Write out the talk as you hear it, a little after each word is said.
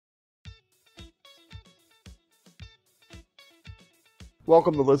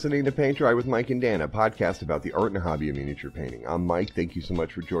Welcome to Listening to Paint Dry with Mike and Dan, a podcast about the art and hobby of miniature painting. I'm Mike. Thank you so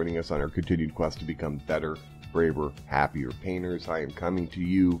much for joining us on our continued quest to become better, braver, happier painters. I am coming to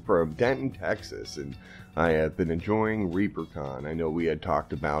you from Denton, Texas, and I have been enjoying ReaperCon. I know we had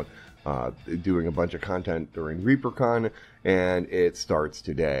talked about doing a bunch of content during ReaperCon, and it starts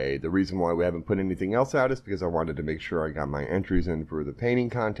today. The reason why we haven't put anything else out is because I wanted to make sure I got my entries in for the painting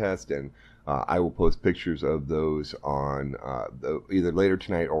contest, and I will post pictures of those on either later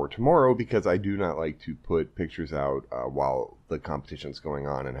tonight or tomorrow, because I do not like to put pictures out while the competition's going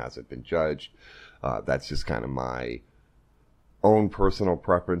on and hasn't been judged. That's just kind of my own personal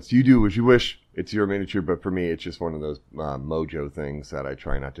preference. You do as you wish. It's your miniature, but for me, it's just one of those mojo things that I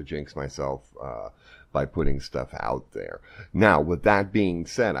try not to jinx myself by putting stuff out there. Now, with that being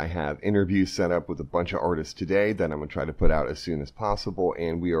said, I have interviews set up with a bunch of artists today that I'm going to try to put out as soon as possible,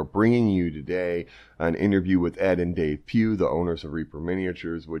 and we are bringing you today an interview with Ed and Dave Pugh, the owners of Reaper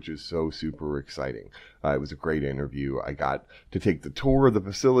Miniatures, which is so super exciting. It was a great interview. I got to take the tour of the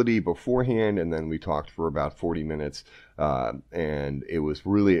facility beforehand, and then we talked for about 40 minutes, and it was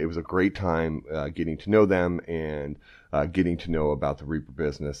a great time getting to know them and getting to know about the Reaper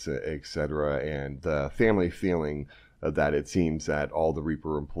business, etc., and the family feeling that it seems that all the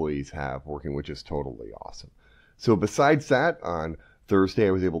Reaper employees have working, which is totally awesome. So besides that, on Thursday,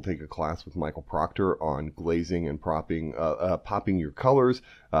 I was able to take a class with Michael Proctor on glazing and popping your colors.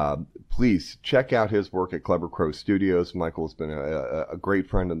 Please check out his work at Clever Crow Studios. Michael has been a great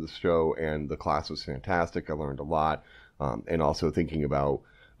friend of the show, and the class was fantastic. I learned a lot, and also thinking about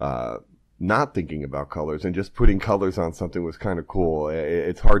not thinking about colors and just putting colors on something was kind of cool.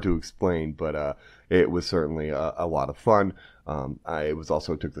 It's hard to explain, but it was certainly a lot of fun. I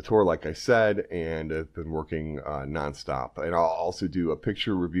took the tour, like I said, and have been working nonstop. And I'll also do a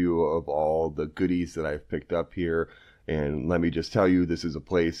picture review of all the goodies that I've picked up here. And let me just tell you, this is a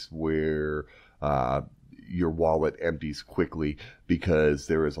place where your wallet empties quickly, because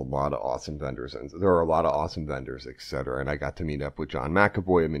there is a lot of awesome vendors, and there are a lot of awesome vendors, etc. And I got to meet up with John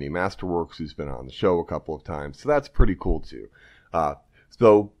McAvoy of Mini Masterworks, who's been on the show a couple of times, so that's pretty cool too.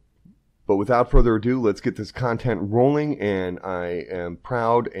 But without further ado, let's get this content rolling, and I am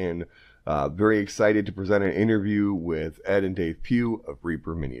proud and very excited to present an interview with Ed and Dave Pugh of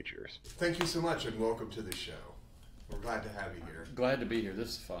Reaper Miniatures. Thank you so much, and welcome to the show. We're glad to have you here. Glad to be here. This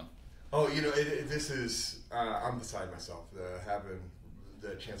is fun. Oh, this is, I'm beside myself. Having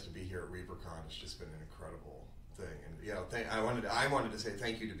the chance to be here at ReaperCon has just been an incredible thing. And, I wanted to say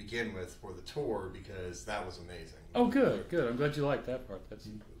thank you to begin with for the tour, because that was amazing. Oh, good. I'm glad you liked that part.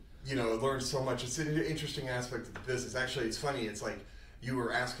 I learned so much. It's an interesting aspect of the business. Actually, it's funny. It's like you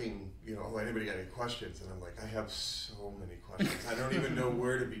were asking, anybody got any questions? And I'm like, I have so many questions. I don't even know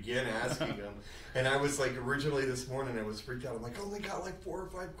where to begin asking them. And I was like, originally this morning, I was freaked out. I'm like, I only got like 4 or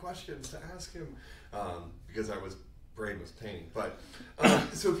 5 questions to ask him, because brain was painting. But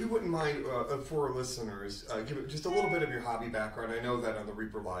so if you wouldn't mind, for our listeners, give just a little bit of your hobby background. I know that on the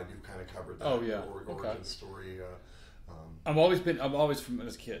Reaper Live, you've kind of covered that. Oh, yeah. Origin story. I've always from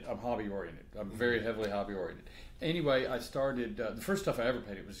as a kid, I'm hobby oriented. I'm very heavily hobby oriented. Anyway, I started, the first stuff I ever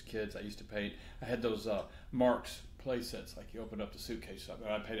painted was kids. I used to paint, I had those Marks play sets, like you open up the suitcase,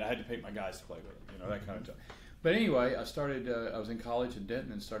 I had to paint my guys to play with them, that kind of stuff. But anyway, I started, I was in college in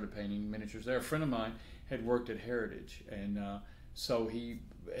Denton and started painting miniatures there. A friend of mine had worked at Heritage, and so he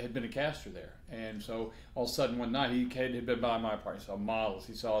had been a caster there. And so all of a sudden one night, he had been by my apartment, he saw models,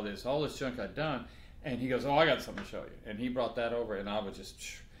 he saw all this junk I'd done, and he goes, oh, I got something to show you. And he brought that over, and I was just,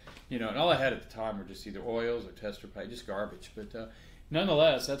 and all I had at the time were just either oils or tester paint, just garbage. But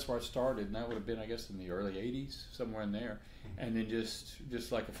nonetheless, that's where I started, and that would have been, I guess, in the early 80s, somewhere in there. And then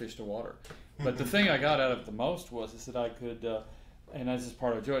just like a fish to water. But the thing I got out of it the most was that I could, and this is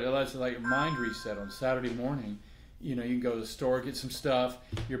part of joy, it's like a mind reset on Saturday morning. You can go to the store, get some stuff,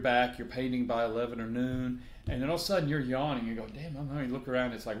 you're back, you're painting by 11 or noon, and then all of a sudden you're yawning, you go, damn, I'm hungry. You look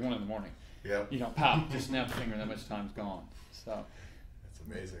around, it's like 1 in the morning. Yep. Pow, just snap the finger, and that much time's gone. So that's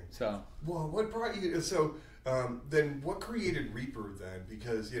amazing. So well, what brought you? So then, what created Reaper then?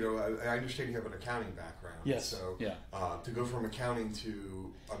 Because I understand you have an accounting background. Yes. So yeah. To go from accounting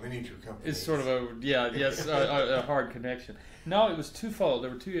to a miniature company, it's sort of a hard connection. No, it was twofold. There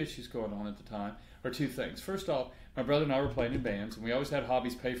were 2 issues going on at the time, or 2 things. First off, my brother and I were playing in bands, and we always had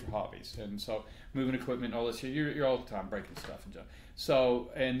hobbies pay for hobbies, and so moving equipment, all this. You're all the time breaking stuff and stuff. So,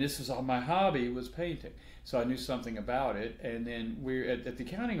 and this was all my hobby was painting. So I knew something about it, and then we're at the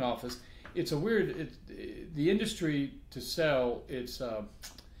accounting office. It's a weird. The industry to sell. It's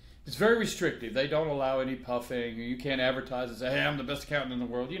very restrictive. They don't allow any puffing. You can't advertise and say, "Hey, I'm the best accountant in the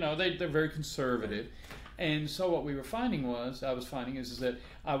world." They're very conservative. And so what we were finding is that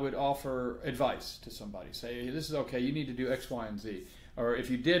I would offer advice to somebody. Say, hey, this is okay, you need to do X, Y, and Z. Or if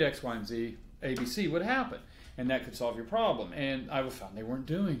you did X, Y, and Z, ABC would happen. And that could solve your problem. And I found they weren't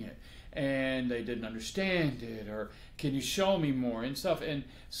doing it. And they didn't understand it. Or can you show me more and stuff. And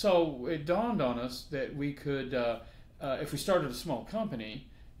so it dawned on us that we could, if we started a small company,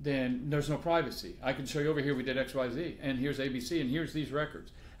 then there's no privacy. I can show you over here we did X, Y, Z. And here's ABC and here's these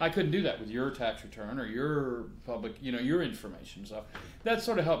records. I couldn't do that with your tax return or your public, your information. So that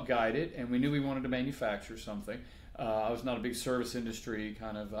sort of helped guide it, and we knew we wanted to manufacture something. I was not a big service industry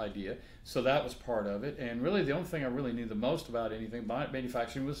kind of idea, so that was part of it. And really the only thing I really knew the most about anything about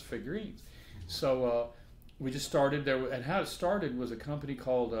manufacturing was figurines. So we just started there, and how it started was a company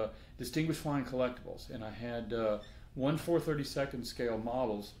called Distinguished Flying Collectibles, and I had 1 4/32 scale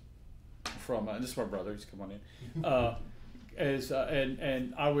models from, and this is my brother, he's come on in,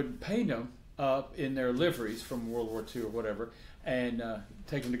 and I would paint them up in their liveries from World War II or whatever, and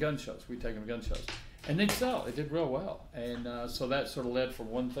take them to gun shows. We'd take them to gun shows, and they'd sell. It did real well, and so that sort of led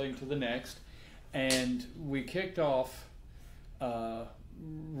from one thing to the next, and we kicked off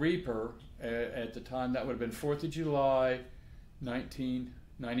Reaper at the time. That would have been 4th of July,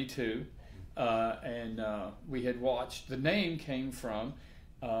 1992, and we had watched. The name came from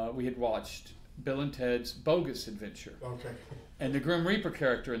we had watched Bill and Ted's Bogus Adventure. Okay. And the Grim Reaper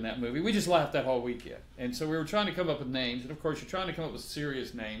character in that movie, we just laughed that whole weekend. And so we were trying to come up with names, and of course you're trying to come up with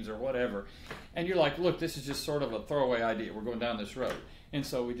serious names or whatever. And you're like, look, this is just sort of a throwaway idea. We're going down this road. And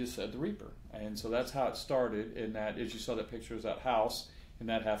so we just said the Reaper. And so that's how it started, in that, as you saw that picture, was that house in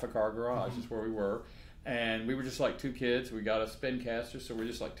that half-a-car garage is where we were. And we were just like two kids. We got a spin caster, so we're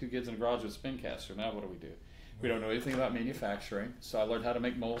just like two kids in a garage with a spin caster. Now what do? We don't know anything about manufacturing, so I learned how to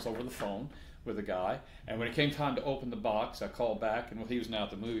make molds over the phone with a guy. And when it came time to open the box, I called back, and he was now at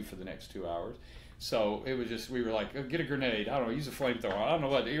the movie for the next 2 hours. So it was just, we were like, oh, get a grenade, I don't know, use a flamethrower, I don't know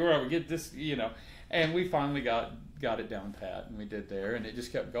what, whatever, get this, And we finally got it down pat, and we did there, and it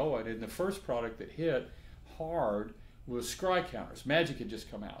just kept going. And the first product that hit hard was scry counters. Magic had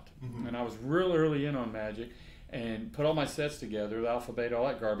just come out, and I was real early in on Magic, and put all my sets together, the Alpha, Beta, all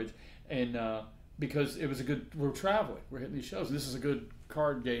that garbage, and because it was we're traveling, we're hitting these shows, and this is a good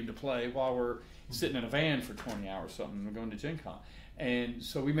card game to play while we're sitting in a van for 20 hours or something, and we're going to Gen Con. And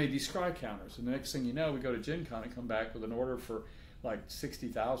so we made these scry counters, and the next thing you know, we go to Gen Con and come back with an order for like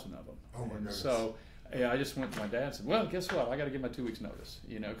 60,000 of them. Oh my goodness. So I just went to my dad and said, well, guess what? I got to give my 2 weeks notice,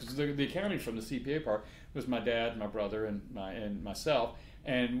 because the accounting from the CPA part was my dad, my brother, and myself,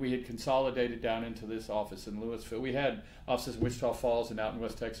 and we had consolidated down into this office in Louisville. We had offices in Wichita Falls and out in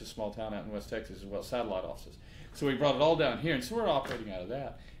West Texas, small town out in West Texas as well, satellite offices. So we brought it all down here, and so we're operating out of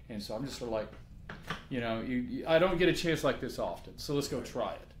that. And so I'm just sort of like, I don't get a chance like this often, so let's go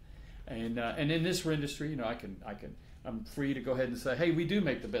try it. And in this industry, I'm free to go ahead and say, hey, we do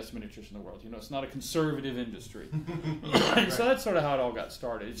make the best miniatures in the world. It's not a conservative industry. And so that's sort of how it all got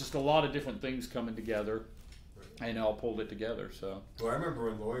started. It's just a lot of different things coming together, and all pulled it together. So. Well, I remember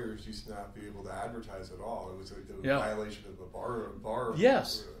when lawyers used to not be able to advertise at all. It was a violation of the bar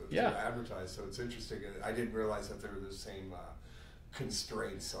yes. to advertise. So it's interesting. I didn't realize that there were the same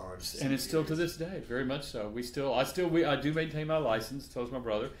constraints on. And it's still to this day, very much so. I do maintain my license. So does my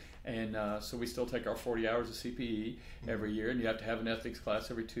brother. And so we still take our 40 hours of CPE every year, and you have to have an ethics class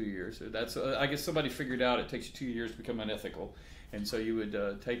every 2 years. So that's I guess somebody figured out it takes you 2 years to become unethical, and so you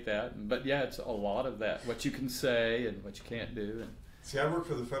would take that. But yeah, it's a lot of that, what you can say and what you can't do. And see, I work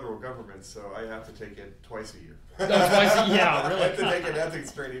for the federal government, so I have to take it twice a year. No, twice a year, yeah, really. I have to take an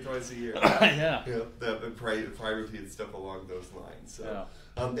ethics training twice a year. Yeah. The privacy and stuff along those lines. So,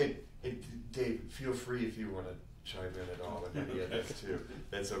 yeah. Dave, feel free if you want to chime in at all with any of this too.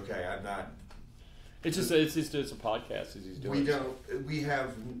 That's okay. I'm not. It's just a podcast as he's doing. We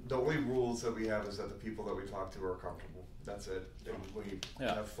have the only rules that we have is that the people that we talk to are comfortable. That's it. And we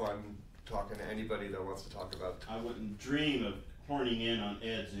have fun talking to anybody that wants to talk about. I wouldn't dream of horning in on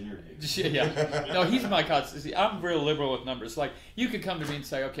Ed's interview. Yeah. No, he's my consistency. I'm real liberal with numbers. Like, you could come to me and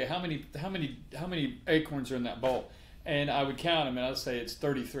say, okay, how many acorns are in that bowl? And I would count them, and I'd say it's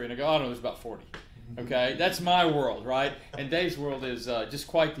 33. And I go, oh no, there's about 40. Okay, that's my world, right? And Dave's world is just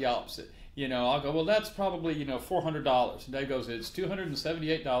quite the opposite. I'll go, well, that's probably $400, and Dave goes, it's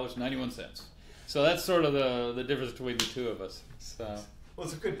 $278.91. So that's sort of the difference between the two of us. So. Well,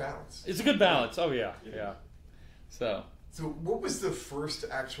 it's a good balance. It's a good balance. Oh yeah. So what was the first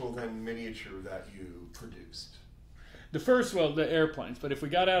actual then miniature that you produced? The first, the airplanes. But if we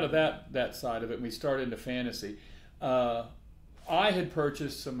got out of that side of it, and we started into fantasy. I had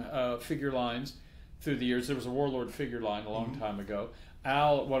purchased some figure lines through the years. There was a Warlord figure line a long time ago.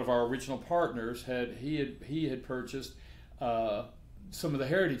 Al, one of our original partners, he had purchased some of the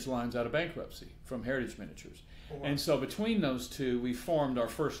Heritage lines out of bankruptcy from Heritage Miniatures. Oh, wow. And so between those two, we formed our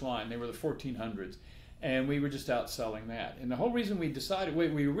first line. They were the 1400s. And we were just out selling that. And the whole reason we decided,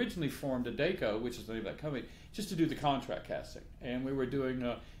 we originally formed a DACO, which is the name of that company, just to do the contract casting. And we were doing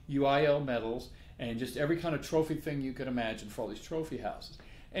UIL medals and just every kind of trophy thing you could imagine for all these trophy houses.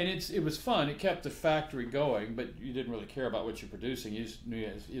 And it was fun. It kept the factory going, but you didn't really care about what you're producing. You just knew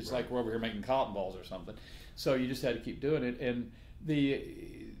it's right. Like we're over here making cotton balls or something. So you just had to keep doing it. And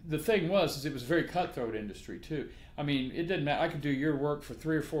the thing was it was a very cutthroat industry too. I mean, it didn't matter. I could do your work for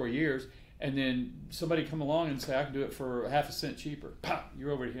 3 or 4 years, and then somebody come along and say I can do it for half a cent cheaper. Pow,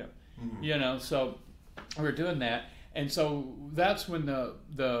 you're over to him. Mm-hmm. You know, so we were doing that, and so that's when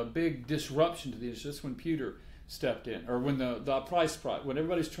the big disruption to the industry. That's when pewter stepped in, or when the price, when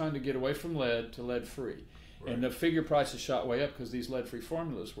everybody's trying to get away from lead to lead free. Right. And the figure prices shot way up because these lead-free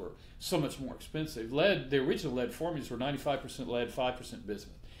formulas were so much more expensive. The original lead formulas were 95% lead, 5%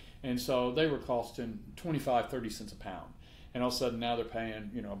 bismuth. And so they were costing 25, 30 cents a pound. And all of a sudden now they're paying,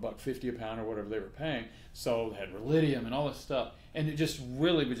 $1.50 a pound or whatever they were paying. So they had beryllium and all this stuff. And it just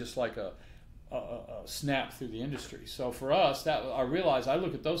really was just like a snap through the industry. So for us, I realized I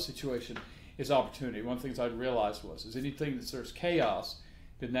look at those situations as opportunity. One of the things I realized is anything that there's chaos,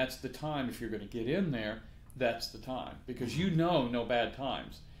 then that's the time. If you're going to get in there, that's the time, because no bad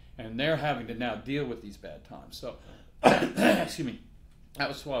times, and they're having to now deal with these bad times. So, excuse me,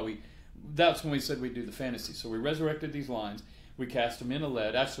 that's when we said we'd do the fantasy. So we resurrected these lines, we cast them in a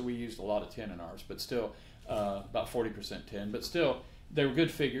lead. Actually, we used a lot of tin in ours, but still about 40% tin. But still, they were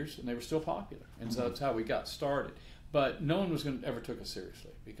good figures, and they were still popular, and so that's how we got started. But no one was ever took us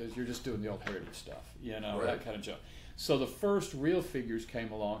seriously, because you're just doing the old heritage stuff, right. That kind of junk. So the first real figures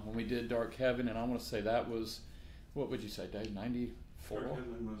came along when we did Dark Heaven, and I want to say that was, what would you say, Dave, 94? Dark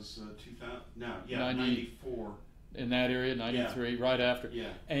Heaven was 2000, 94. In that area, 93, right after. Yeah.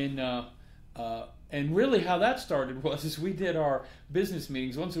 And really how that started is we did our business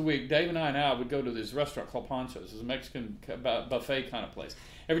meetings once a week. Dave and I would go to this restaurant called Poncho's. It's a Mexican buffet kind of place.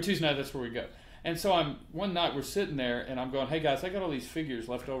 Every Tuesday night, that's where we go. And so one night we're sitting there, and I'm going, hey guys, I got all these figures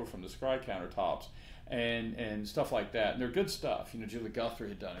left over from the Scry countertops and stuff like that. And they're good stuff. Julie Guthrie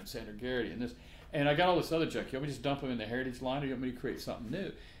had done it, Sandra Garrity, and this. And I got all this other junk. You want me to just dump them in the Heritage line, or you want me to create something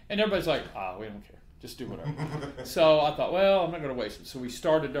new? And everybody's like, we don't care. Just do whatever. So I thought, well, I'm not going to waste it. So we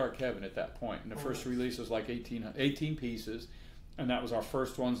started Dark Heaven at that point. And the first release was like 18 pieces. And that was our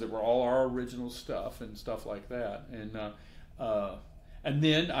first ones that were all our original stuff and stuff like that. And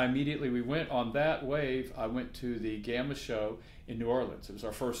then we went on that wave. I went to the Gamma show in New Orleans. It was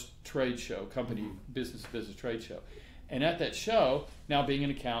our first trade show, company business trade show. And at that show, now being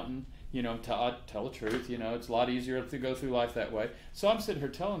an accountant, tell the truth, it's a lot easier to go through life that way. So I'm sitting here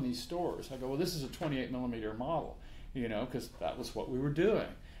telling these stores, I go, well, this is a 28 millimeter model, because that was what we were doing.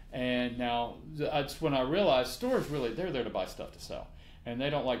 And now that's when I realized stores really, they're there to buy stuff to sell, and they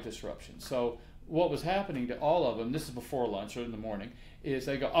don't like disruption. So what was happening to all of them, this is before lunch or in the morning, is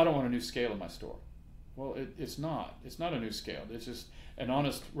they go, I don't want a new scale in my store. Well, it's not a new scale. It's just an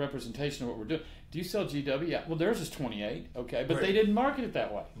honest representation of what we're doing. Do you sell GW? Yeah. Well, theirs is 28, okay, but They didn't market it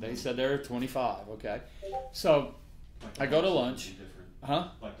that way. They said they're 25, okay. So like I go to lunch.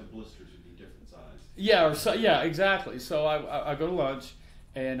 Like the blisters would be different size. Yeah, exactly. So I go to lunch,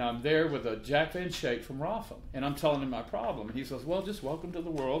 and I'm there with a Jack Van Shake from Rotham, and I'm telling him my problem, and he says, well, just welcome to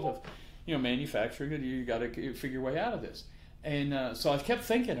the world of manufacturing, and you got to figure your way out of this. And so I kept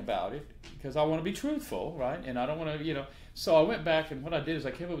thinking about it, because I want to be truthful, right? And I don't want to, So I went back, and what I did is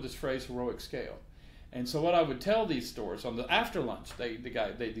I came up with this phrase, heroic scale. And so what I would tell these stores on the after lunch,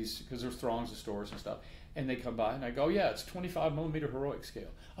 because there's throngs of stores and stuff, and they come by, and I go, yeah, it's 25 millimeter heroic scale.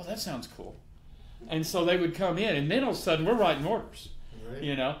 Oh, that sounds cool. And so they would come in, and then all of a sudden we're writing orders, right.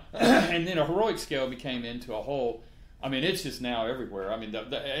 And then a heroic scale became into a whole. I mean, it's just now everywhere. I mean,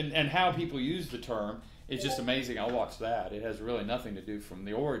 and how people use the term. It's just amazing. I'll watch that. It has really nothing to do from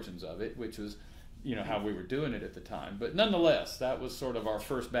the origins of it, which was, how we were doing it at the time. But nonetheless, that was sort of our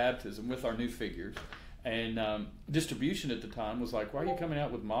first baptism with our new figures. And distribution at the time was like, why are you coming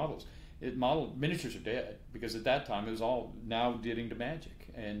out with models? Miniatures are dead, because at that time it was all now getting to magic.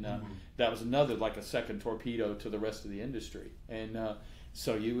 And that was another, like a second torpedo to the rest of the industry. And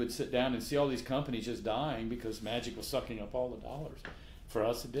so you would sit down and see all these companies just dying because magic was sucking up all the dollars. For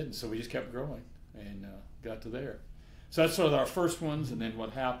us, it didn't. So we just kept growing. And got to there. So that's sort of our first ones, and then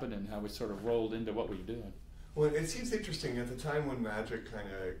what happened and how we sort of rolled into what we were doing. Well, it seems interesting at the time when Magic kind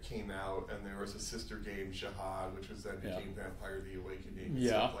of came out, and there was a sister game, Jihad, which was then became Vampire the Awakening and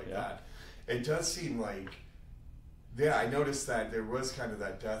stuff like that. It does seem like Yeah, I noticed that there was kind of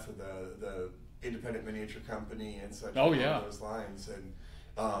that death of the independent miniature company and such along those lines. And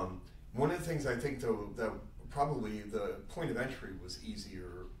one of the things I think, though, that probably the point of entry was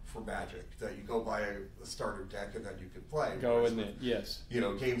easier for Magic, that you go buy a starter deck and then you can play. Yes.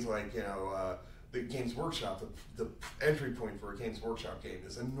 Games like, the Games Workshop, the entry point for a Games Workshop game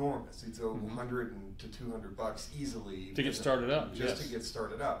is enormous. It's $100 to $200 easily to get started up. To get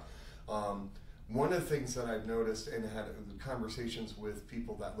started up. One of the things that I've noticed and had conversations with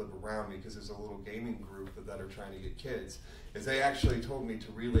people that live around me, because there's a little gaming group that are trying to get kids, is they actually told me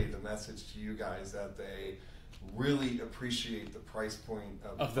to relay the message to you guys that they really appreciate the price point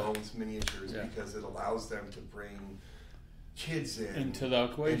of Bones miniatures, because it allows them to bring kids into the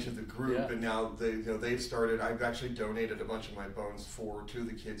equation, into the group. And now they've started. I've actually donated a bunch of my Bones to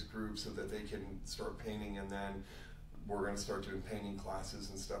the kids group so that they can start painting, and then we're going to start doing painting classes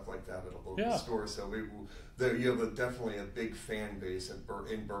and stuff like that at a local store. So you have definitely a big fan base in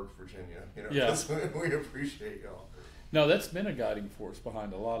Burke, Virginia. We appreciate y'all. No, that's been a guiding force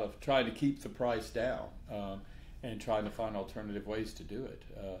behind a lot of trying to keep the price down, and trying to find alternative ways to do it.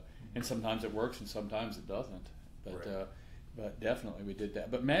 And sometimes it works and sometimes it doesn't. But definitely we did that.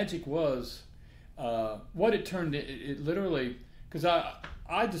 But Magic was what it turned. It literally, because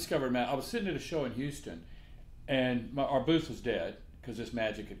I discovered I was sitting at a show in Houston, and our booth was dead because this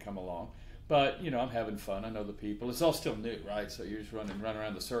Magic had come along. But I'm having fun. I know the people. It's all still new, right? So you're just run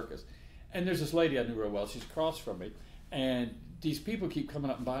around the circus. And there's this lady I knew real well. She's across from me, and these people keep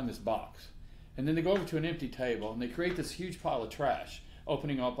coming up and buying this box. And then they go over to an empty table, and they create this huge pile of trash,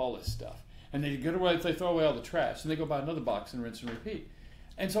 opening up all this stuff. And they throw away all the trash, and they go buy another box and rinse and repeat.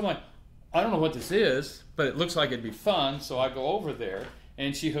 And so I'm like, I don't know what this is, but it looks like it'd be fun. So I go over there,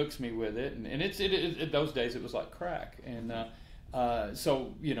 and she hooks me with it. And it those days it was like crack. And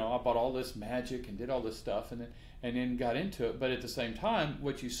so I bought all this Magic and did all this stuff, and then got into it. But at the same time,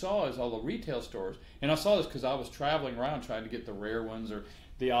 what you saw is all the retail stores, and I saw this because I was traveling around trying to get the rare ones or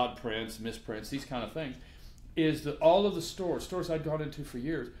the odd prints, misprints, these kind of things, is that all of the stores I'd gone into for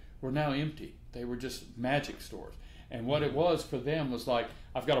years were now empty. They were just Magic stores. And what it was for them was like,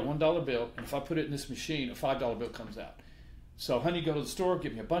 I've got a $1 bill, and if I put it in this machine, a $5 bill comes out. So, honey, go to the store,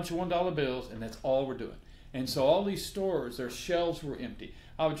 give me a bunch of $1 bills, and that's all we're doing. And so all these stores, their shelves were empty.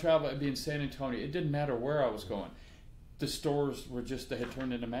 I would travel, I'd be in San Antonio. It didn't matter where I was going. The stores were they had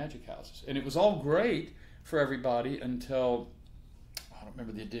turned into Magic houses. And it was all great for everybody until, I don't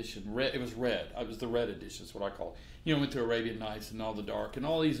remember the edition. It was red. It was the red edition, is what I call it. Went to Arabian Nights and All the Dark and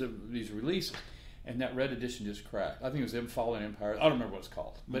all these releases. And that red edition just cracked. I think it was Fallen Empire. I don't remember what it's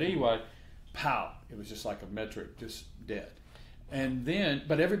called. But anyway, pow. It was just like a metric, just dead. And then,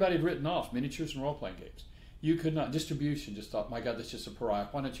 but everybody had written off miniatures and role-playing games. You could not, distribution just thought, my God, that's just a pariah.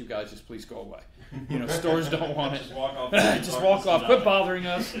 Why don't you guys just please go away? Stores don't want it. Just walk off. Just walk off. Quit bothering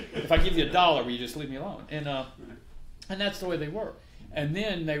us. If I give you $1, will you just leave me alone? And that's the way they were. And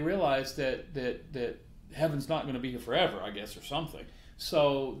then they realized that heaven's not going to be here forever, I guess, or something.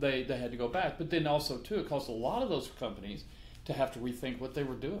 So they had to go back. But then also, too, it caused a lot of those companies to have to rethink what they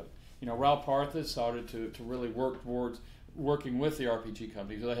were doing. Ralph Partha started to really work towards working with the RPG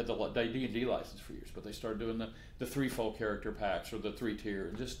companies. They had the D&D license for years, but they started doing the threefold character packs or the 3-tier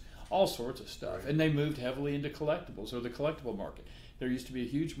and just all sorts of stuff. Right. And they moved heavily into collectibles or the collectible market. There used to be a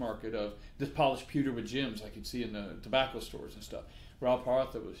huge market of this polished pewter with gems like you'd see in the tobacco stores and stuff. Ralph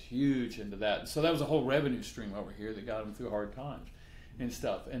Partha was huge into that. So that was a whole revenue stream over here that got them through hard times and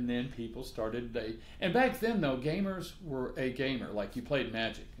stuff. And then people started, and back then though, gamers were a gamer. Like you played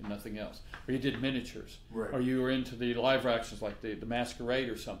Magic and nothing else. Or you did miniatures. Right. Or you were into the live actions like the Masquerade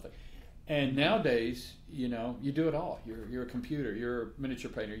or something. And nowadays, you do it all. You're a computer, you're a miniature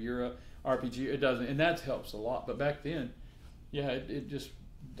painter, you're a RPG. It doesn't, and that helps a lot. But back then, it just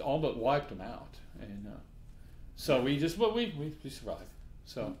all but wiped them out. And so we survived.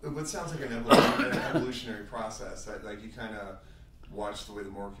 So it sounds like an evolutionary process. That like you kind of watch the way the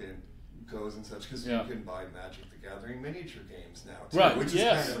market goes and such, because you can buy Magic the Gathering miniature games now too, right. which is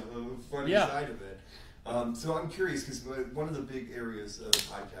kind of a funny side of it. So I'm curious, because one of the big areas of the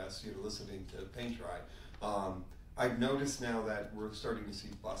podcast, listening to Paint Dry, I've noticed now that we're starting to see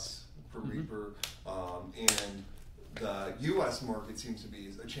busts for Reaper, and the U.S. market seems to be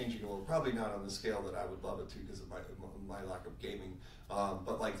changing a little, probably not on the scale that I would love it to because of my lack of gaming,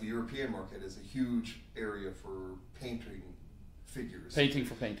 but like the European market is a huge area for painting figures. Painting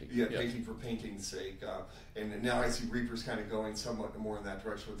for painting. Yeah, painting for painting's sake. And now I see Reaper's kind of going somewhat more in that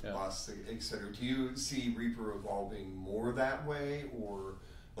direction with busts, et cetera. Do you see Reaper evolving more that way, or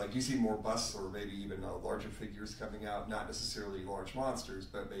like you see more busts or maybe even larger figures coming out, not necessarily large monsters,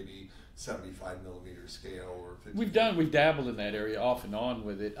 but maybe 75 millimeter scale or 50. We've dabbled in that area off and on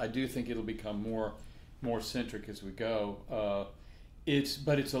with it. I do think it'll become more centric as we go.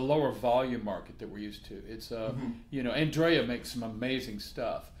 But it's a lower volume market that we're used to. It's Andrea makes some amazing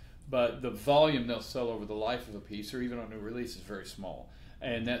stuff, but the volume they'll sell over the life of a piece or even on new release is very small,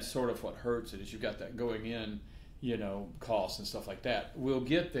 and that's sort of what hurts it. Is you've got that going in, costs and stuff like that. We'll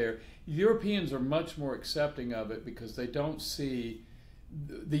get there. Europeans are much more accepting of it because they don't see.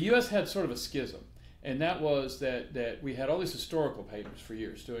 The U.S. had sort of a schism, and that was that we had all these historical painters for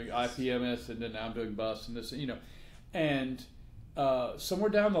years doing IPMS, and then now I'm doing busts and this, and somewhere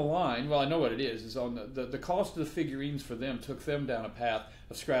down the line, well, I know what it is on the cost of the figurines for them took them down a path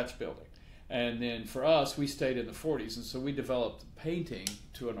of scratch building. And then for us, we stayed in the 40s, and so we developed painting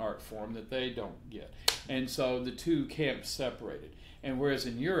to an art form that they don't get. And so the two camps separated. And whereas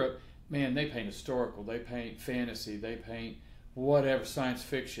in Europe, man, they paint historical, they paint fantasy, they paint whatever, science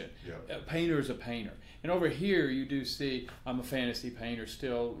fiction. Yeah. A painter is a painter. And over here, you do see, I'm a fantasy painter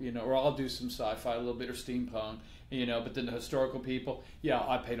still, or I'll do some sci-fi a little bit or steampunk, but then the historical people,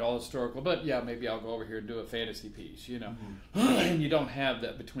 I paint all historical, but maybe I'll go over here and do a fantasy piece, And you don't have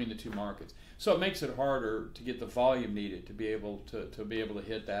that between the two markets. So it makes it harder to get the volume needed to be able to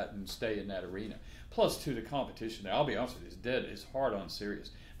hit that and stay in that arena. Plus, too, the competition there, I'll be honest with you, is hard on serious.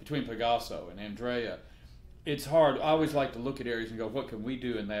 Between Picasso and Andrea, it's hard. I always like to look at areas and go, what can we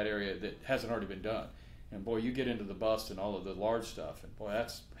do in that area that hasn't already been done? And boy, you get into the bust and all of the large stuff, and boy,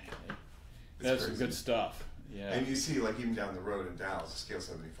 that's some good stuff. Yeah. And you see, like even down the road in Dallas, scale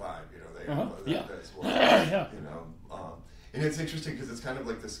 75, they yeah. that as well. Yeah. And it's interesting because it's kind of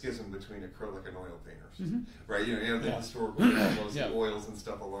like the schism between acrylic and oil painters, mm-hmm. right? The historical models, the oils and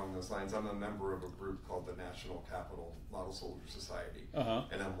stuff along those lines. I'm a member of a group called the National Capital Model Soldier Society,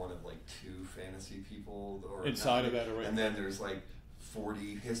 and I'm one of like 2 fantasy people inside of that arena. And then there's like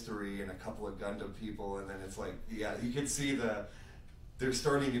 40 history and a couple of Gundam people, and then it's like, you can see they're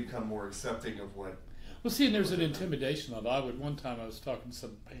starting to become more accepting of what. Well, see, and there's an intimidation of it. One time I was talking to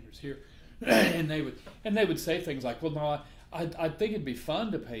some painters here, and they would say things like, "Well, no, I think it'd be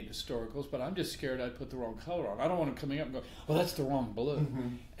fun to paint historicals, but I'm just scared I'd put the wrong color on. I don't want them coming up and go, well, that's the wrong blue." Mm-hmm.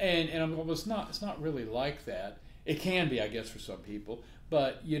 And I'm going, well, it's not really like that. It can be, I guess, for some people,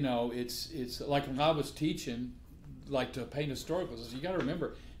 but it's like when I was teaching, like to paint historicals. You got to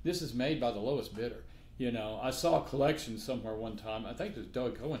remember, this is made by the lowest bidder. I saw a collection somewhere one time. I think it was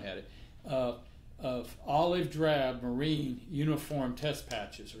Doug Cohen had it. Of olive drab marine uniform test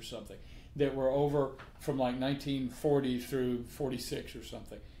patches or something that were over from like 1940 through 46 or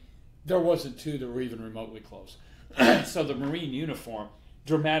something. There wasn't 2 that were even remotely close. So the marine uniform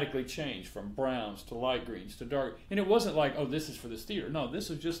dramatically changed from browns to light greens to dark. And it wasn't like, oh, this is for this theater. No, this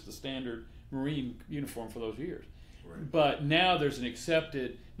was just the standard marine uniform for those years. Right. But now there's an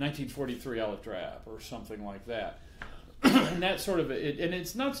accepted 1943 olive drab or something like that. And that's sort of it. And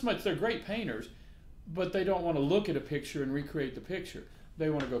it's not so much they're great painters, but they don't want to look at a picture and recreate the picture. They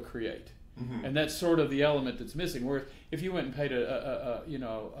want to go create. Mm-hmm. And that's sort of the element that's missing. Where if you went and paid a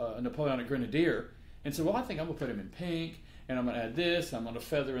Napoleonic Grenadier and said, well, I think I'm going to put him in pink, and I'm going to add this, I'm going to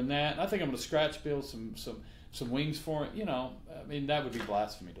feather in that, and I think I'm going to scratch build some wings for it, that would be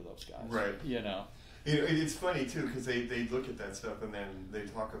blasphemy to those guys. Right. It's funny, too, because they look at that stuff, and then they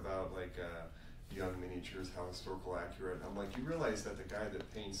talk about, like, young miniatures, how historical accurate. I'm like, you realize that the guy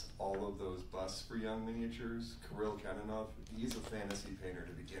that paints all of those busts for young miniatures, Kirill Kananov, he's a fantasy painter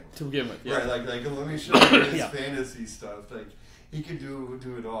to begin with. Yeah. Right, like let me show you his fantasy stuff. Like, he can do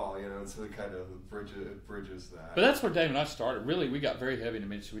it all, so it kind of bridges that. But that's where Dave and I started. Really, we got very heavy into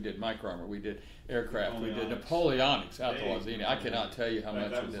miniatures. We did micro armor, we did aircraft, we did Napoleonics out to Wazini. I cannot tell you how much we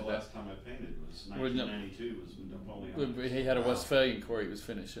did that. That was the last time I painted, was 1992, was Napoleonics. He had a Westphalian Corps he was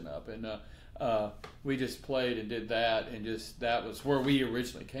finishing up, and we just played and did that, and that was where we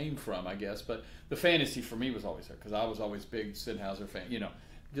originally came from, I guess. But the fantasy for me was always there because I was always big Sennheiser fan.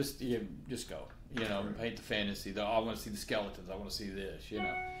 Just go, and paint the fantasy. I want to see the skeletons. I want to see this,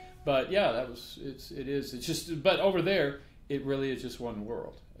 But yeah, it is. It's just. But over there, it really is just one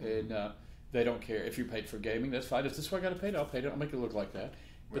world, and they don't care if you paid for gaming. That's fine. If this is what I got to paint, I'll paint it. I'll make it look like that.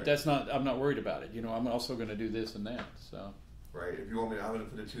 But that's not. I'm not worried about it. I'm also going to do this and that. So. Right. If you want me to, I'm going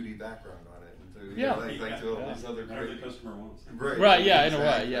to put a 2D background on it. Do all these other the customer wants. Right. Yeah. Exactly. In a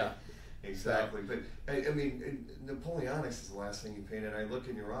way. Yeah. Exactly. But I mean, Napoleonics is the last thing you painted. I look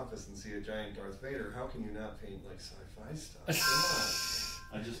in your office and see a giant Darth Vader. How can you not paint like sci-fi stuff?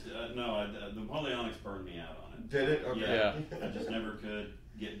 Come on. I just Napoleonics burned me out on it. Did it? Okay. Yeah. I just never could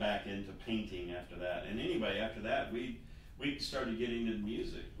get back into painting after that. And anyway, after that, we we started getting into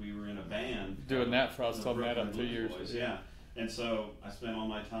music. We were in a band. Doing that for, I was the talking that up Brooklyn 2 years. Boys, yeah. And so I spent all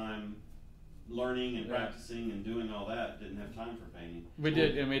my time learning and practicing and doing all that. Didn't have time for painting. We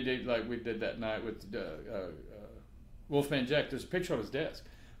did that night with Wolfman Jack. There's a picture on his desk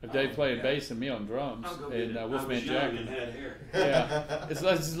of Dave playing bass and me on drums. And Wolfman Jack. And had hair. Yeah, it's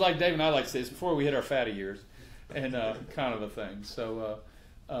like Dave and I like to say. It's before we hit our fatty years, and kind of a thing. So,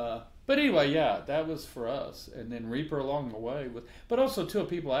 but anyway, yeah, that was for us. And then Reaper along the way with. But also too,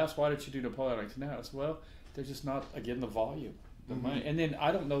 people ask, why did you do Napoleonics now? I said, well, they're just not the volume. The money. And then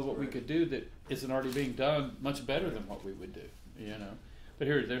I don't know what we could do that isn't already being done much better than what we would do, But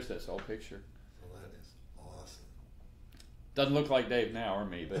there's that whole picture. Well, that is awesome. Doesn't look like Dave now or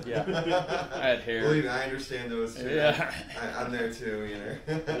me, but yeah, I had hair. Believe me, I understand those too. Yeah, I'm there too.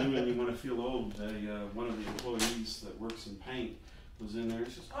 And when you want to feel old, one of the employees that works in paint was in there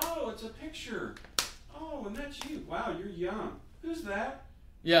and says, "Oh, it's a picture. Oh, and that's you. Wow, you're young. Who's that?"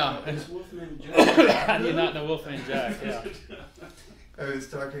 Yeah, it's Wolfman Jack. How do you not know Wolfman Jack? Yeah. I was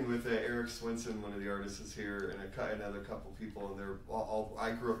talking with Eric Swinson, one of the artists is here, and another couple people, and they're all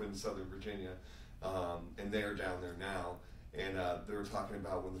I grew up in Southern Virginia, and they're down there now, and they were talking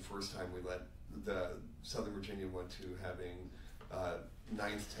about when the first time we let the Southern Virginia went to having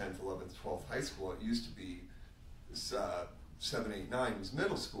 9th, 10th, 11th, 12th high school. It used to be 7, 8, 9 was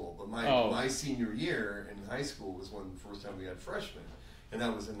middle school, but my senior year in high school was when the first time we had freshmen. And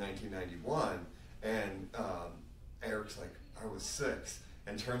that was in 1991, and Eric's like, I was 6,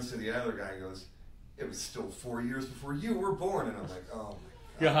 and turns to the other guy and goes, it was still 4 years before you were born, and I'm like, oh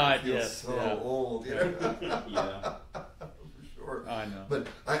my God, I feel so old, Yeah. For sure. I know. But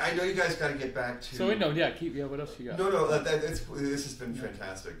I know you guys got to get back to... So we know, what else you got? No, this has been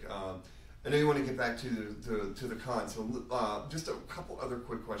fantastic. I know you want to get back to the con, so just a couple other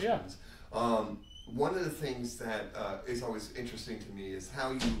quick questions. Yeah. One of the things that is always interesting to me is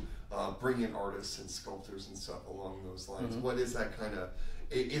how you bring in artists and sculptors and stuff along those lines. Mm-hmm. What is that kind of?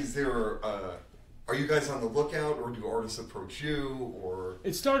 Is there? Are you guys on the lookout, or do artists approach you? Or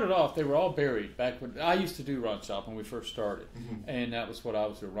it started off; they were all buried back when I used to do Ron Shop when we first started, and that was what I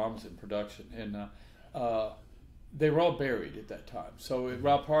was doing. Ron was in production, and they were all buried at that time. So at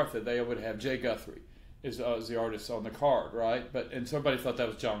Rob Partha, they would have Jay Guthrie is the artist on the card, right? And somebody thought that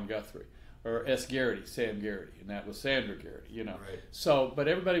was John Guthrie. Or S. Garrity, Sam Garrity, and that was Sandra Garrity, Right. So, but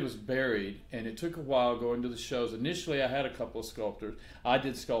everybody was buried, and it took a while going to the shows. Initially, I had a couple of sculptors. I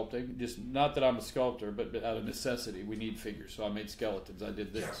did sculpting, just not that I'm a sculptor, but out of necessity. We need figures, so I made skeletons. I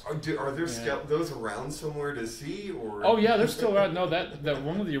did this. Yeah. Are there those around somewhere to see? Or Oh yeah, they're still around. No, that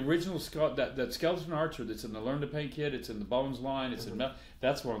one of the original that skeleton archer that's in the Learn to Paint kit. It's in the Bones line. It's in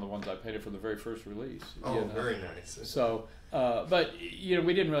that's one of the ones I painted for the very first release. Oh, very nice. So. But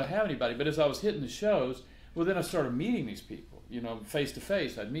we didn't really have anybody. But as I was hitting the shows, well, then I started meeting these people, face to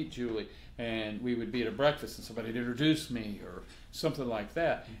face. I'd meet Julie, and we would be at a breakfast, and somebody'd introduce me or something like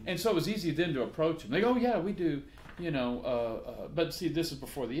that. Mm-hmm. And so it was easy then to approach them. They go, oh, yeah, we do, but see, this is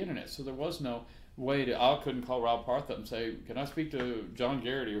before the internet, so there was no way to, I couldn't call Rob Partha and say, can I speak to John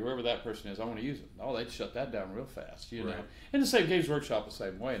Garrity or whoever that person is? I want to use it. Oh, they'd shut that down real fast, Right. And the same Games Workshop the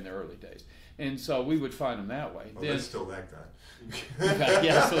same way in their early days. And so we would find them that way. Oh, that's still that guy.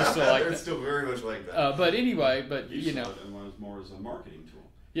 Yeah, so it's still like it's still very much like that. But anyway, Saw it was more as a marketing tool.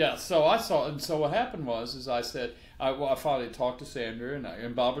 Yeah, so I saw, and so what happened was I said, I finally talked to Sandra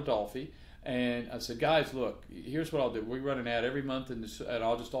and Bob Adolphi, and I said, guys, look, here's what I'll do. We run an ad every month, and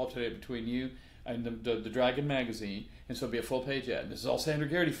I'll just alternate between you and the Dragon magazine, and so it'll be a full page ad. And this is all Sandra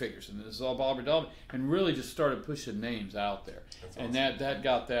Garrity figures, and this is all Bob Adolphi, and really just started pushing names out there. That's and awesome. that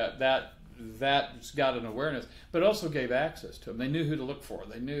got that just got an awareness, but also gave access to them. They knew who to look for.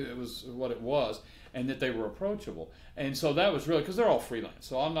 They knew it was what it was, and that they were approachable. And so that was really, because they're all freelance.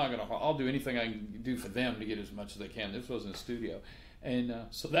 So I'll do anything I can do for them to get as much as they can. This wasn't a studio. And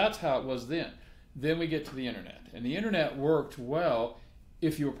so that's how it was then. Then we get to the internet. And the internet worked well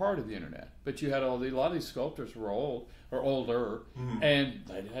if you were part of the internet. But you had a lot of these sculptors were old or older, and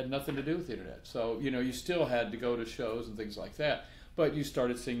they had nothing to do with the internet. So, you still had to go to shows and things like that. But you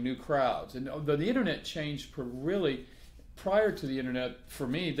started seeing new crowds. And the internet changed really, prior to the internet, for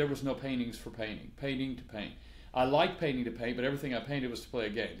me, there was no paintings for painting to paint. I liked painting to paint, but everything I painted was to play a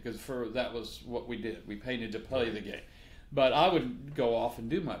game, because that was what we did. We painted to play the game. But I would go off and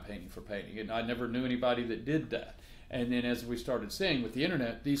do my painting for painting, and I never knew anybody that did that. And then as we started seeing with the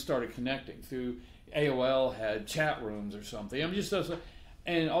internet, these started connecting through AOL had chat rooms or something.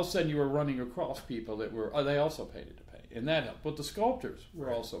 And all of a sudden you were running across people that they also painted to paint, and that helped. But the sculptors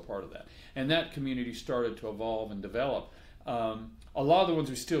were also part of that, and that community started to evolve and develop. A lot of the ones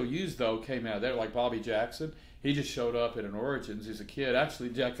we still use, though, came out of there, like Bobby Jackson. He just showed up at an Origins as a kid. Actually,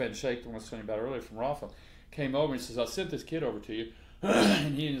 Jack Van Shake, the one I was telling you about earlier from Rafa, came over and says, I sent this kid over to you,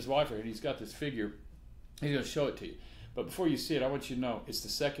 and he and his wife are here, and he's got this figure. He's going to show it to you. But before you see it, I want you to know it's the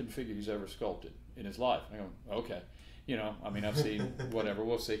second figure he's ever sculpted in his life. I go, okay. I've seen whatever.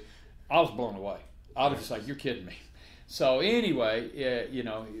 We'll see. I was blown away. I was just like, you're kidding me. So anyway,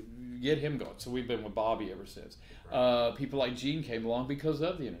 get him going. So we've been with Bobby ever since. People like Gene came along because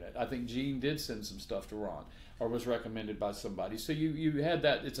of the internet. I think Gene did send some stuff to Ron or was recommended by somebody. So you had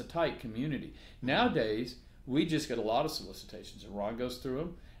that. It's a tight community. Nowadays, we just get a lot of solicitations, and Ron goes through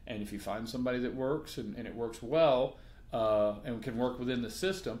them. And if you find somebody that works and it works well and can work within the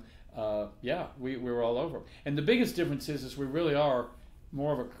system, we're all over. And the biggest difference is we really are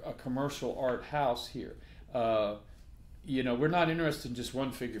more of a commercial art house here. We're not interested in just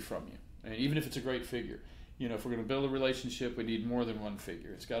one figure from you, and even if it's a great figure. If we're going to build a relationship, we need more than one figure.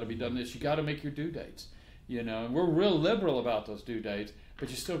 It's got to be done this. You got to make your due dates. And we're real liberal about those due dates,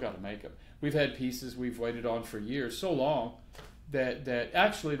 but you still got to make them. We've had pieces we've waited on for years, so long that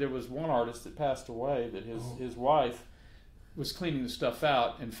actually there was one artist that passed away that his wife was cleaning the stuff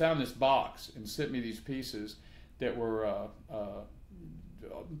out and found this box and sent me these pieces that were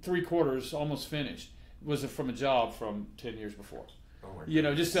 3/4 almost finished. Was from a job from 10 years before.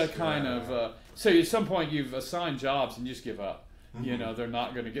 Just that kind of. So at some point you've assigned jobs and you just give up. Mm-hmm. They're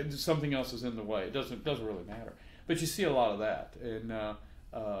not going to get something else is in the way. It doesn't really matter. But you see a lot of that, and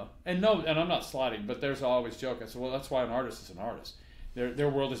I'm not sliding, but there's always joke. I said, well, that's why an artist is an artist. Their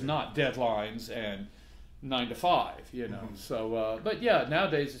world is not deadlines and 9 to 5. Mm-hmm. So, but yeah,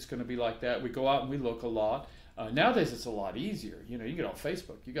 nowadays it's going to be like that. We go out and we look a lot. Nowadays it's a lot easier. You get on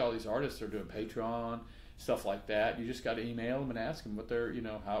Facebook. You got all these artists that are doing Patreon, stuff like that. You just got to email them and ask them what they're,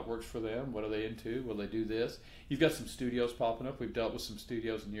 how it works for them. What are they into? Will they do this? You've got some studios popping up. We've dealt with some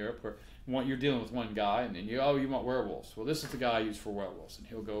studios in Europe where you're dealing with one guy, and then you want werewolves. Well, this is the guy I use for werewolves, and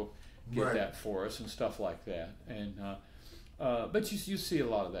he'll go get that for us and stuff like that. And but you see a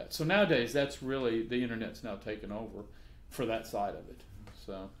lot of that. So nowadays, that's really the internet's now taken over for that side of it.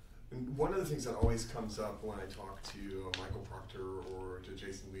 So. And one of the things that always comes up when I talk to Michael Proctor or to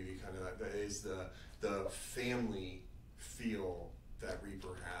Jason Levy, kind of that is the family feel that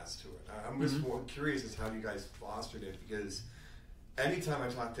Reaper has to it. I'm just more curious as how you guys fostered it, because anytime I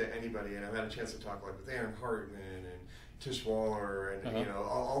talk to anybody, and I've had a chance to talk like with Aaron Hartman and Tish Waller and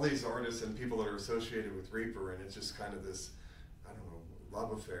all these artists and people that are associated with Reaper, and it's just kind of this, I don't know,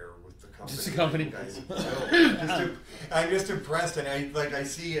 love affair with the company. Just a company. You guys built. I'm just impressed, and I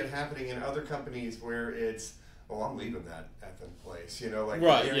see it happening in other companies where it's, I'm leaving that effing place, and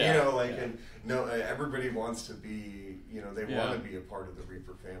everybody wants to be, they want to be a part of the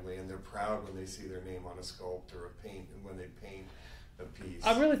Reaper family, and they're proud when they see their name on a sculpt or a paint, and when they paint a piece.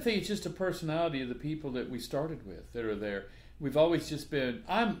 I really think it's just a personality of the people that we started with that are there. We've always just been.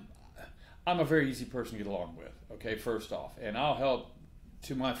 I'm a very easy person to get along with. Okay, first off, and I'll help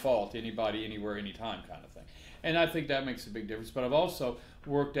to my fault anybody, anywhere, anytime kind of thing, and I think that makes a big difference. But I've also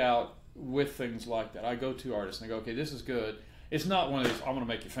worked out with things like that. I go to artists and I go, okay, this is good. It's not one of these, I'm going to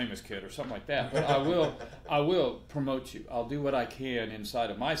make you famous, kid, or something like that. But I will promote you. I'll do what I can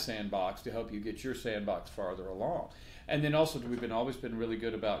inside of my sandbox to help you get your sandbox farther along. And then also, we've always been really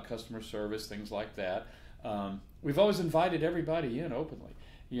good about customer service, things like that. We've always invited everybody in openly.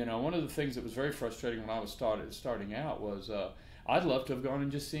 One of the things that was very frustrating when I was starting out was I'd love to have gone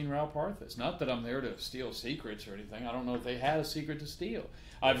and just seen Raul Parthas. Not that I'm there to steal secrets or anything. I don't know if they had a secret to steal.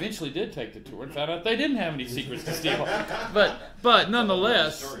 I eventually did take the tour and found out they didn't have any secrets to steal. But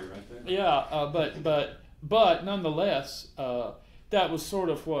nonetheless, but nonetheless, that was sort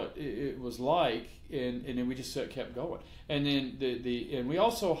of what it was like, and then we just kept going. And then and we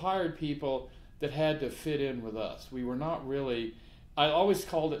also hired people that had to fit in with us. We were not really. I always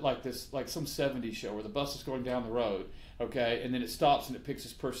called it like this, like some 70s show where the bus is going down the road, okay, and then it stops and it picks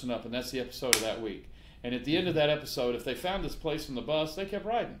this person up, and that's the episode of that week. And at the end of that episode, if they found this place on the bus, they kept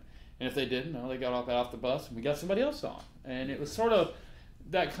riding. And if they didn't, they got off the bus, and we got somebody else on. And it was sort of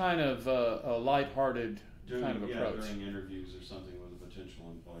that kind of a lighthearted kind of approach. During interviews or something with a potential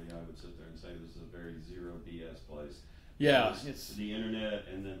employee, I would sit there and say this is a very zero BS place. Yeah, it's the internet,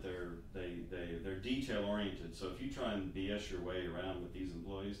 and that they're detail oriented. So if you try and BS your way around with these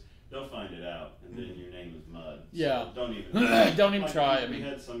employees, they'll find it out, and then your name is mud. Yeah, so don't even try. We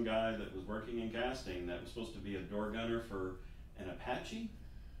had some guy that was working in casting that was supposed to be a door gunner for an Apache,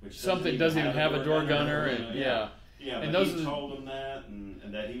 which doesn't even have a door gunner, and and but he told them that,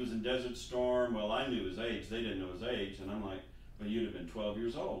 and that he was in Desert Storm. Well, I knew his age; they didn't know his age, and I'm like, Well, you'd have been 12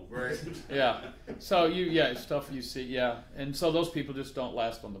 years old. Right. Yeah. So stuff you see, yeah, and so those people just don't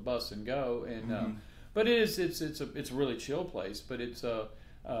last on the bus and go, and but it's a really chill place, but it's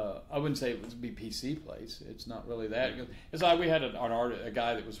I wouldn't say it would be PC place. It's not really that. It's like we had a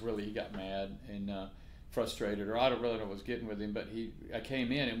guy that was really, he got mad and frustrated, or I don't really know what was getting with him, but I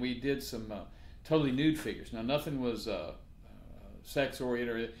came in and we did some totally nude figures. Now nothing was sex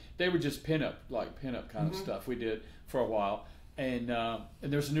oriented. They were just pinup kind of stuff we did for a while, and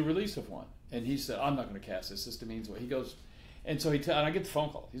there's a new release of one, and he said, I'm not going to cast this. This demeans what he goes, and so and I get the phone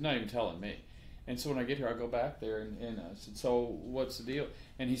call. He's not even telling me. And so when I get here, I go back there and I said, so what's the deal?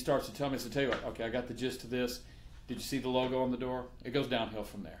 And he starts to tell me, I said, tell you what, okay, I got the gist of this. Did you see the logo on the door? It goes downhill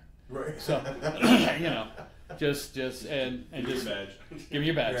from there. Right. So, just and Give just me your badge. give me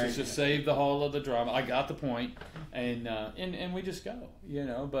your badge. Right. Just save the whole of the drama. I got the point, and we just go,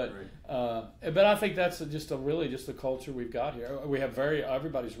 But Right. but I think that's just the culture we've got here. We have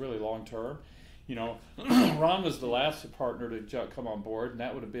everybody's really long term. Ron was the last partner to come on board, and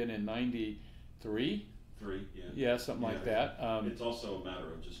that would have been in '93. 3, yeah. Yeah, something like that. It's also a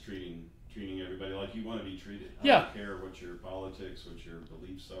matter of just treating everybody like you want to be treated. I Yeah. don't care what your politics, what your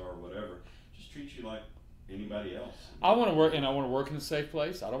beliefs are, whatever. Just treat you like anybody else. I want to work, and I want to work in a safe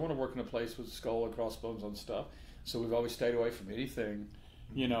place. I don't want to work in a place with skull and crossbones on stuff. So we've always stayed away from anything,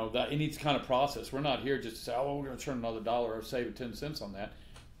 that any kind of process. We're not here just to say, oh, we're going to turn another dollar or save 10 cents on that.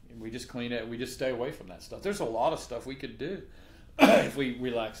 And we just clean it. We just stay away from that stuff. There's a lot of stuff we could do if we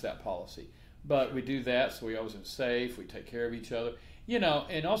relax that policy. But we do that, so we always are safe. We take care of each other,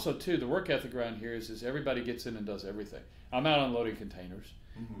 And also, too, the work ethic around here is everybody gets in and does everything. I'm out unloading containers.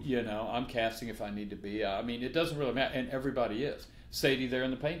 I'm casting if I need to be. I mean, it doesn't really matter, and everybody is. Sadie there in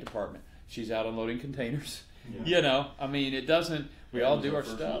the paint department, she's out unloading containers. Yeah. I mean, it doesn't. We all do our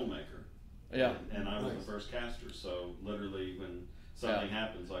first stuff. Homemaker. Yeah. And I was the first caster, so literally when something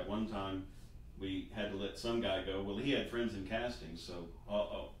happens, like one time we had to let some guy go. Well, he had friends in casting, so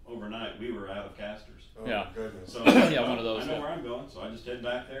overnight we were out of casters. Oh, Yeah. goodness. So Yeah, one of those, I know yeah. where I'm going, so I just head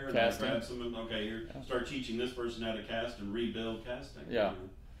back there and Casting. I grab some. And, okay, here, start teaching this person how to cast and rebuild casting. Yeah.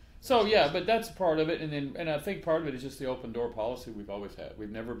 So but that's part of it, and I think part of it is just the open door policy we've always had. We've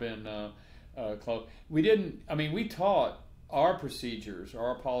never been closed. We didn't. I mean, we taught our procedures,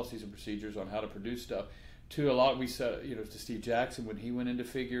 our policies and procedures on how to produce stuff to a lot. We said, to Steve Jackson when he went into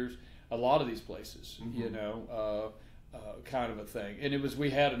figures. A lot of these places, kind of a thing. And we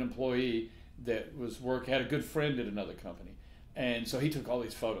had an employee that had a good friend at another company. And so he took all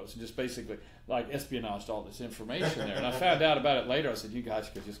these photos and just basically like espionaged all this information there. And I found out about it later. I said, you guys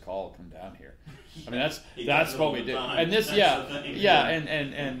could just come down here. I mean, that's what we did. And this,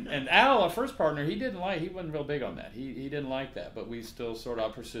 and Al, our first partner, he wasn't real big on that. He didn't like that, but we still sort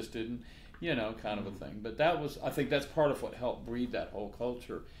of persisted and, kind of a thing. But I think that's part of what helped breed that whole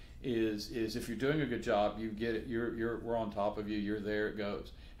culture. Is if you're doing a good job, you get it. We're on top of you. You're there. It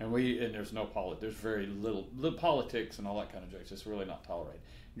goes. And there's no there's very little politics and all that kind of jokes. It's really not tolerated.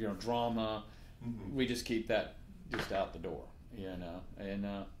 Drama. We just keep that just out the door.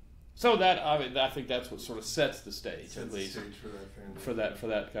 And so that I think that's what sort of sets the stage at least stage for that family. for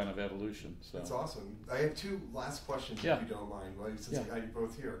that kind of evolution. So That's awesome. I have two last questions if you don't mind. Well, since I got you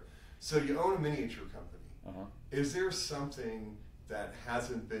both here, so you own a miniature company. Is there something that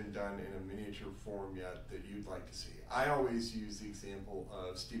hasn't been done in a miniature form yet that you'd like to see? I always use the example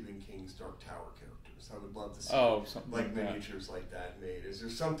of Stephen King's Dark Tower characters. I would love to see like miniatures like that made. Is there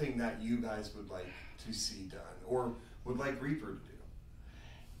something that you guys would like to see done, or would like Reaper to do?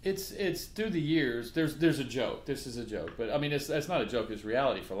 It's through the years. There's a joke. This is a joke, but I mean it's not a joke. It's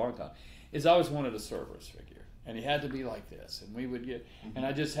reality for a long time. I always wanted a Cerberus figure, and he had to be like this, and we would get. And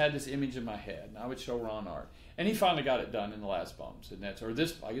I just had this image in my head, and I would show Ron art. And he finally got it done in the last bumps, and I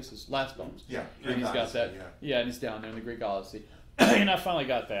guess it's last bumps. Yeah, and he's got that. Yeah, and he's down there in the Greek Odyssey, and I finally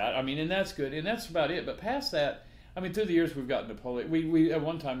got that. I mean, and that's good, and that's about it. But past that, I mean, through the years we've gotten Napoleon. We at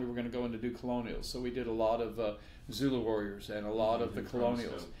one time we were going to go in to do colonials, so we did a lot of Zulu warriors and a lot of the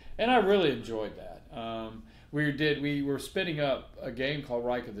colonials, and I really enjoyed that. We were spinning up a game called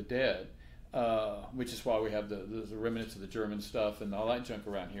Reich of the Dead, which is why we have the remnants of the German stuff and all that junk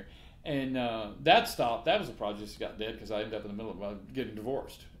around here. And that stopped. That was a project that got dead because I ended up in the middle of getting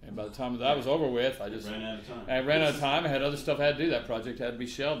divorced. And by the time that was over with, I ran out of time. I ran out of time. I had other stuff I had to do. That project had to be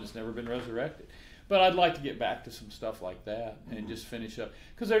shelved. It's never been resurrected. But I'd like to get back to some stuff like that and just finish up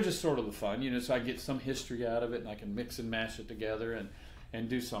because they're just sort of the fun, so I get some history out of it and I can mix and mash it together and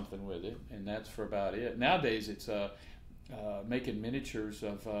do something with it. And that's for about it. Nowadays, it's making miniatures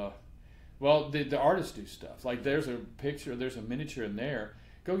of. The artists do stuff. Like there's a miniature in there.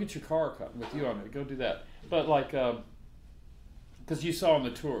 Go get your car cut with you on it. Go do that. But like because you saw on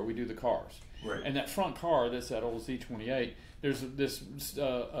the tour we do the cars, Right. and that front car, that's that old Z28. There's this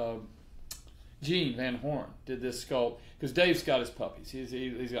Gene Van Horn did this sculpt because Dave's got his puppies.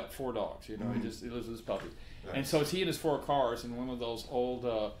 He's got 4 dogs. You know, he lives with his puppies, and so it's he and his 4 cars in one of those old.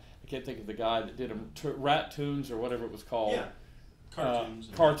 I can't think of the guy that did them, Rat Tunes or whatever it was called. Yeah,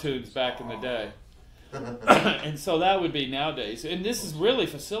 cartoons back in the day. And so that would be nowadays, and this is really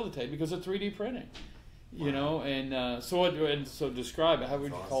facilitated because of 3D printing, you know. And so describe it. How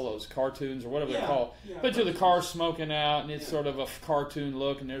would you call those cartoons or whatever they're called? But to the car smoking out, and it's sort of a cartoon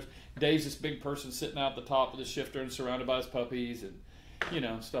look, and there's Dave's this big person sitting out the top of the shifter and surrounded by his puppies, and you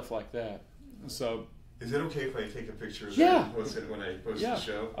know, stuff like that. So. Is it okay if I take a picture of that and post it when I post the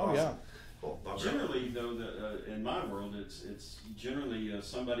show? Oh, awesome. yeah. Cool. Generally, though, in my world, it's generally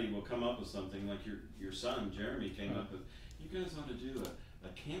somebody will come up with something like your son Jeremy came up with. You guys ought to do a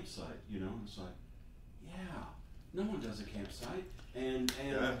campsite, you know. It's like, yeah, no one does a campsite, and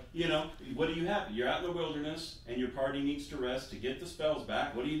you know, what do you have? You're out in the wilderness, and your party needs to rest to get the spells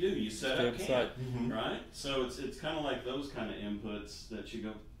back. What do? You set up camp, right? So it's kind of like those kind of inputs that you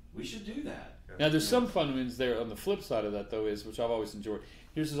go, we should do that. Now, there's some fun ones there on the flip side of that, though, is which I've always enjoyed.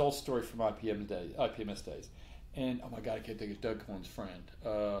 Here's this old story from IPMS days. And, oh my God, I can't think of Doug Cohen's friend.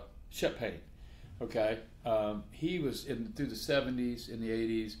 Shep Payne. Okay? He was, through the 70s, in the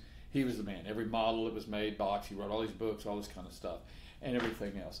 80s, he was the man. Every model that was made, box, he wrote all these books, all this kind of stuff, and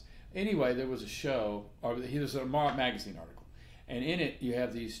everything else. Anyway, there was a show, or he was a magazine article. And in it, you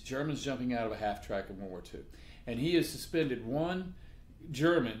have these Germans jumping out of a half-track in World War II. And he has suspended one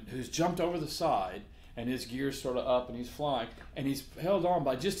German who's jumped over the side, and his gear's sort of up, and he's flying, and he's held on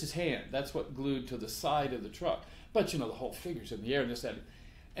by just his hand. That's what glued to the side of the truck. But, you know, the whole figure's in the air, and this, that.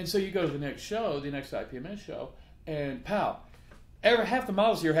 And so you go to the next show, the next IPMS show, and pow, half the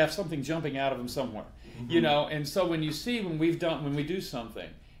models here have something jumping out of them somewhere. You know, and so when you see when we do something,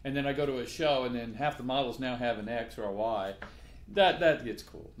 and then I go to a show, and then half the models now have an X or a Y, that gets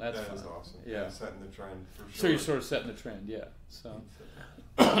cool. That's fun. That is awesome. Yeah. Setting the trend for sure. So you're sort of setting the trend, yeah. So.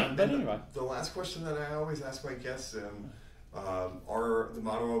 But anyway, the last question that I always ask my guests, the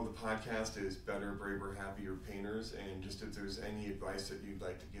motto of the podcast is better, braver, happier painters, and just if there's any advice that you'd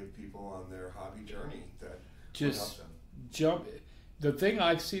like to give people on their hobby journey that would help them. Jump. The thing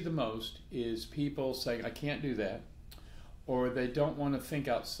I see the most is people saying, I can't do that, or they don't want to think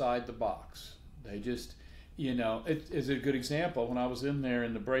outside the box. They just, you know, it is a good example. When I was in there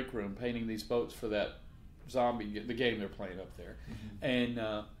in the break room painting these boats for that zombie, the game they're playing up there, and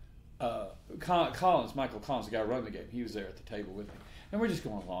Michael Collins, the guy running the game, he was there at the table with me, and we're just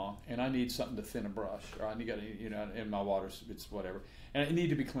going along, and I need something to thin a brush, or I need, you know, in my water, it's whatever, and it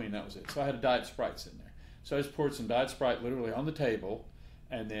needed to be clean. That was it. So I had a Diet Sprites in there. So I just poured some Diet Sprite literally on the table,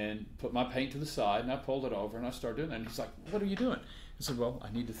 and then put my paint to the side, and I pulled it over, and I started doing that. And he's like, "What are you doing?" I said, "Well, I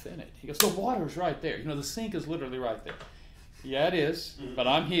need to thin it." He goes, "The water's right there. You know, the sink is literally right there." Yeah, it is, but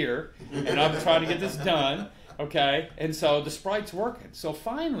I'm here, and I'm trying to get this done, okay? And so the Sprite's working. So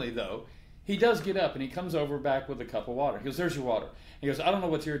finally, though, he does get up, and he comes over back with a cup of water. He goes, "There's your water." He goes, "I don't know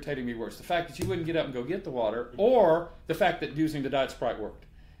what's irritating me worse, the fact that you wouldn't get up and go get the water, or the fact that using the Diet Sprite worked."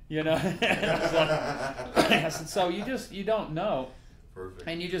 You know? I said, so you don't know. Perfect.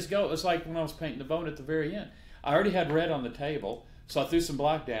 And you just go. It's like when I was painting the boat at the very end. I already had red on the table, so I threw some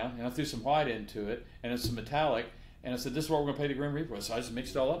black down, and I threw some white into it, and it's some metallic, and I said, "This is what we're going to paint the Grim Reaper with." So I just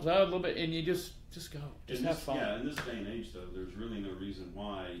mixed it all up, so a little bit, and you just go. Just have fun. Yeah, in this day and age, though, there's really no reason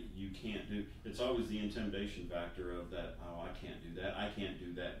why you can't do. It's always the intimidation factor of that, oh, I can't do that, I can't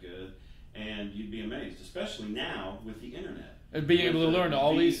do that good. And you'd be amazed, especially now with the internet. And being able to learn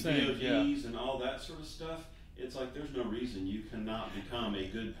all these things. VODs and all that sort of stuff. It's like there's no reason you cannot become a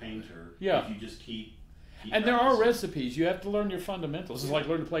good painter if you just keep and there are recipes. You have to learn your fundamentals. It's like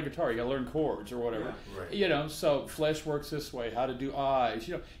learning to play guitar. You got to learn chords or whatever. Yeah, right. You know, so flesh works this way. How to do eyes.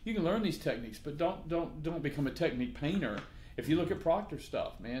 You know, you can learn these techniques, but don't become a technique painter. If you look at Proctor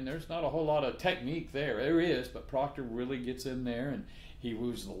stuff, man, there's not a whole lot of technique there. There is, but Proctor really gets in there, and he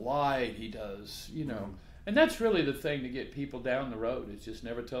moves the light. He does, you know. And that's really the thing to get people down the road. Is just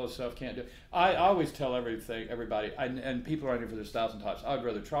never tell yourself can't do it. I always tell everybody, and people are in here for this 1,000 times. I'd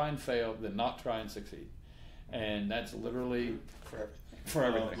rather try and fail than not try and succeed. And that's literally for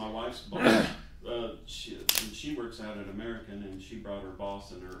everything. My wife's boss, she works out at American, and she brought her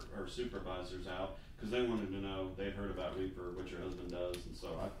boss and her supervisors out because they wanted to know. They'd heard about Reaper, what your husband does, and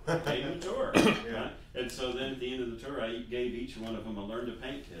so I gave them a tour. Right? And so then at the end of the tour, I gave each one of them a learn to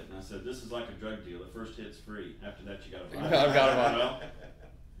paint kit, and I said, "This is like a drug deal. The first hit's free. After that, you got to buy it." I've got to buy it. Well,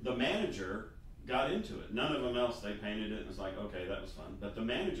 the manager got into it. None of them else. They painted it, and it was like, okay, that was fun. But the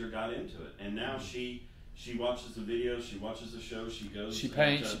manager got into it, and now she She watches the videos, she watches the show, she goes. She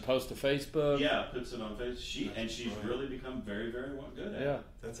paints, she posts to Facebook. Yeah, puts it on Facebook. She's really become very, very good at it.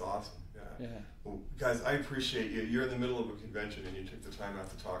 That's awesome. Yeah. Well, guys, I appreciate you. You're in the middle of a convention and you took the time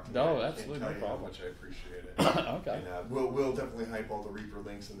out to talk to me. No, absolutely, no problem. How much I appreciate it. Okay. And we'll definitely hype all the Reaper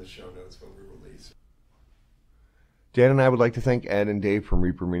links in the show notes when we release. Dan and I would like to thank Ed and Dave from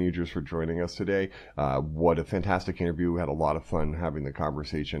Reaper Miniatures for joining us today. What a fantastic interview. We had a lot of fun having the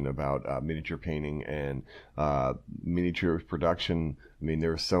conversation about miniature painting and miniature production. I mean,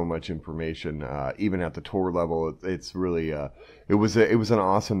 there's so much information, even at the tour level. It's really, it was an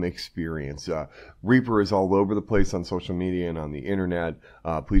awesome experience. Reaper is all over the place on social media and on the internet.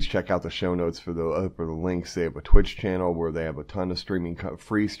 Please check out the show notes for the links. They have a Twitch channel where they have a ton of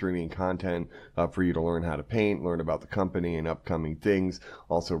free streaming content for you to learn how to paint, learn about the company and upcoming things.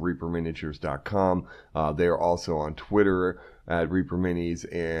 Also, ReaperMiniatures.com. They are also on Twitter at Reaper Minis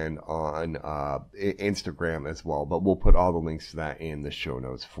and on Instagram as well. But we'll put all the links to that in the show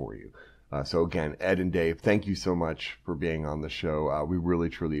notes for you. So again, Ed and Dave, thank you so much for being on the show. We really,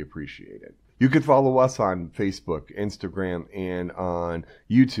 truly appreciate it. You can follow us on Facebook, Instagram, and on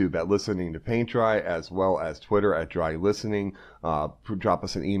YouTube at Listening to Paint Dry, as well as Twitter at Dry Listening. Drop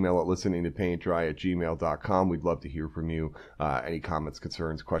us an email at listeningtopaintdry@gmail.com. We'd love to hear from you. Any comments,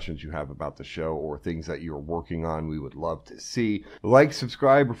 concerns, questions you have about the show, or things that you're working on, we would love to see. Like,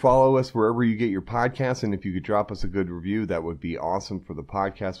 subscribe, or follow us wherever you get your podcasts. And if you could drop us a good review, that would be awesome for the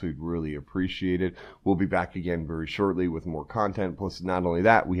podcast. We'd really appreciate it. We'll be back again very shortly with more content. Plus, not only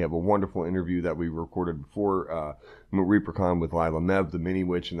that, we have a wonderful interview that we recorded before ReaperCon with Lila Mev, the Mini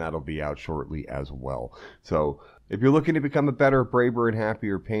Witch, and that'll be out shortly as well. So if you're looking to become a better, braver, and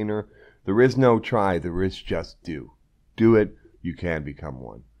happier painter, there is no try, there is just do. Do it, you can become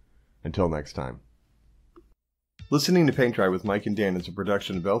one. Until next time. Listening to Paint Dry with Mike and Dan is a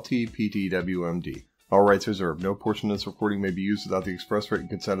production of LTPTWMD. All rights reserved. No portion of this recording may be used without the express written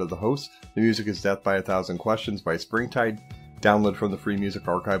consent of the host. The music is Death by a Thousand Questions by Springtide. Download from the Free Music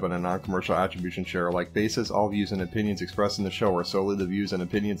Archive on a non-commercial attribution share-alike basis. All views and opinions expressed in the show are solely the views and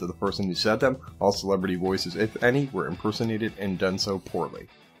opinions of the person who said them. All celebrity voices, if any, were impersonated and done so poorly.